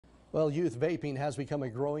Well, youth vaping has become a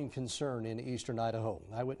growing concern in eastern Idaho.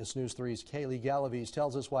 Eyewitness News 3's Kaylee Galaviz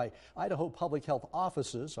tells us why Idaho public health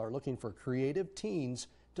offices are looking for creative teens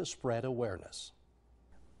to spread awareness.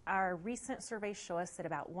 Our recent surveys show us that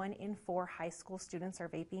about 1 in 4 high school students are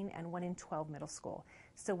vaping and 1 in 12 middle school.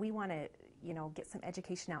 So we want to, get some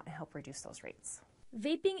education out and help reduce those rates.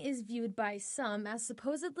 Vaping is viewed by some as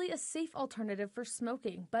supposedly a safe alternative for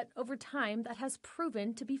smoking, but over time that has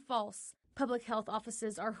proven to be false. Public health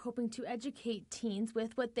offices are hoping to educate teens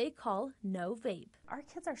with what they call No Vape. Our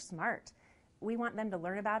kids are smart. We want them to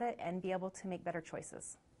learn about it and be able to make better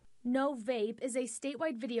choices. No Vape is a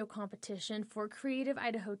statewide video competition for creative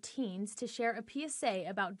Idaho teens to share a PSA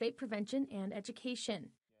about vape prevention and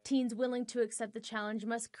education. Teens willing to accept the challenge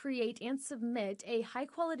must create and submit a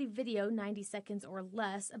high-quality video, 90 seconds or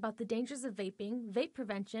less, about the dangers of vaping, vape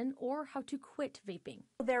prevention, or how to quit vaping.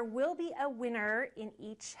 There will be a winner in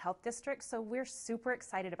each health district, so we're super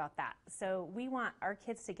excited about that. So we want our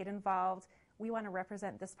kids to get involved. We want to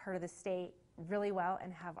represent this part of the state really well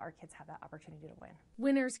and have our kids have that opportunity to win.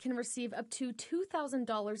 Winners can receive up to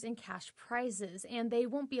 $2,000 in cash prizes, and they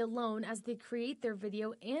won't be alone as they create their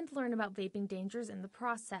video and learn about vaping dangers in the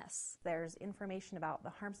process. There's information about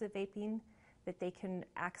the harms of vaping that they can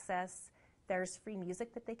access. There's free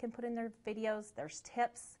music that they can put in their videos. There's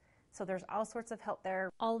tips. So there's all sorts of help there.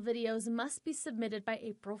 All videos must be submitted by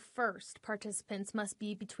April 1st. Participants must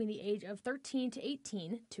be between the age of 13 to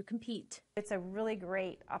 18 to compete. It's a really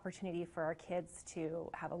great opportunity for our kids to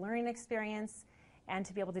have a learning experience and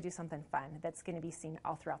to be able to do something fun that's going to be seen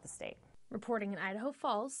all throughout the state. Reporting in Idaho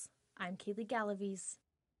Falls, I'm Kaylee Galaviz.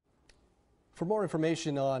 For more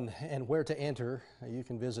information on and where to enter, you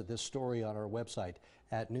can visit this story on our website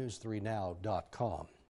at news3now.com.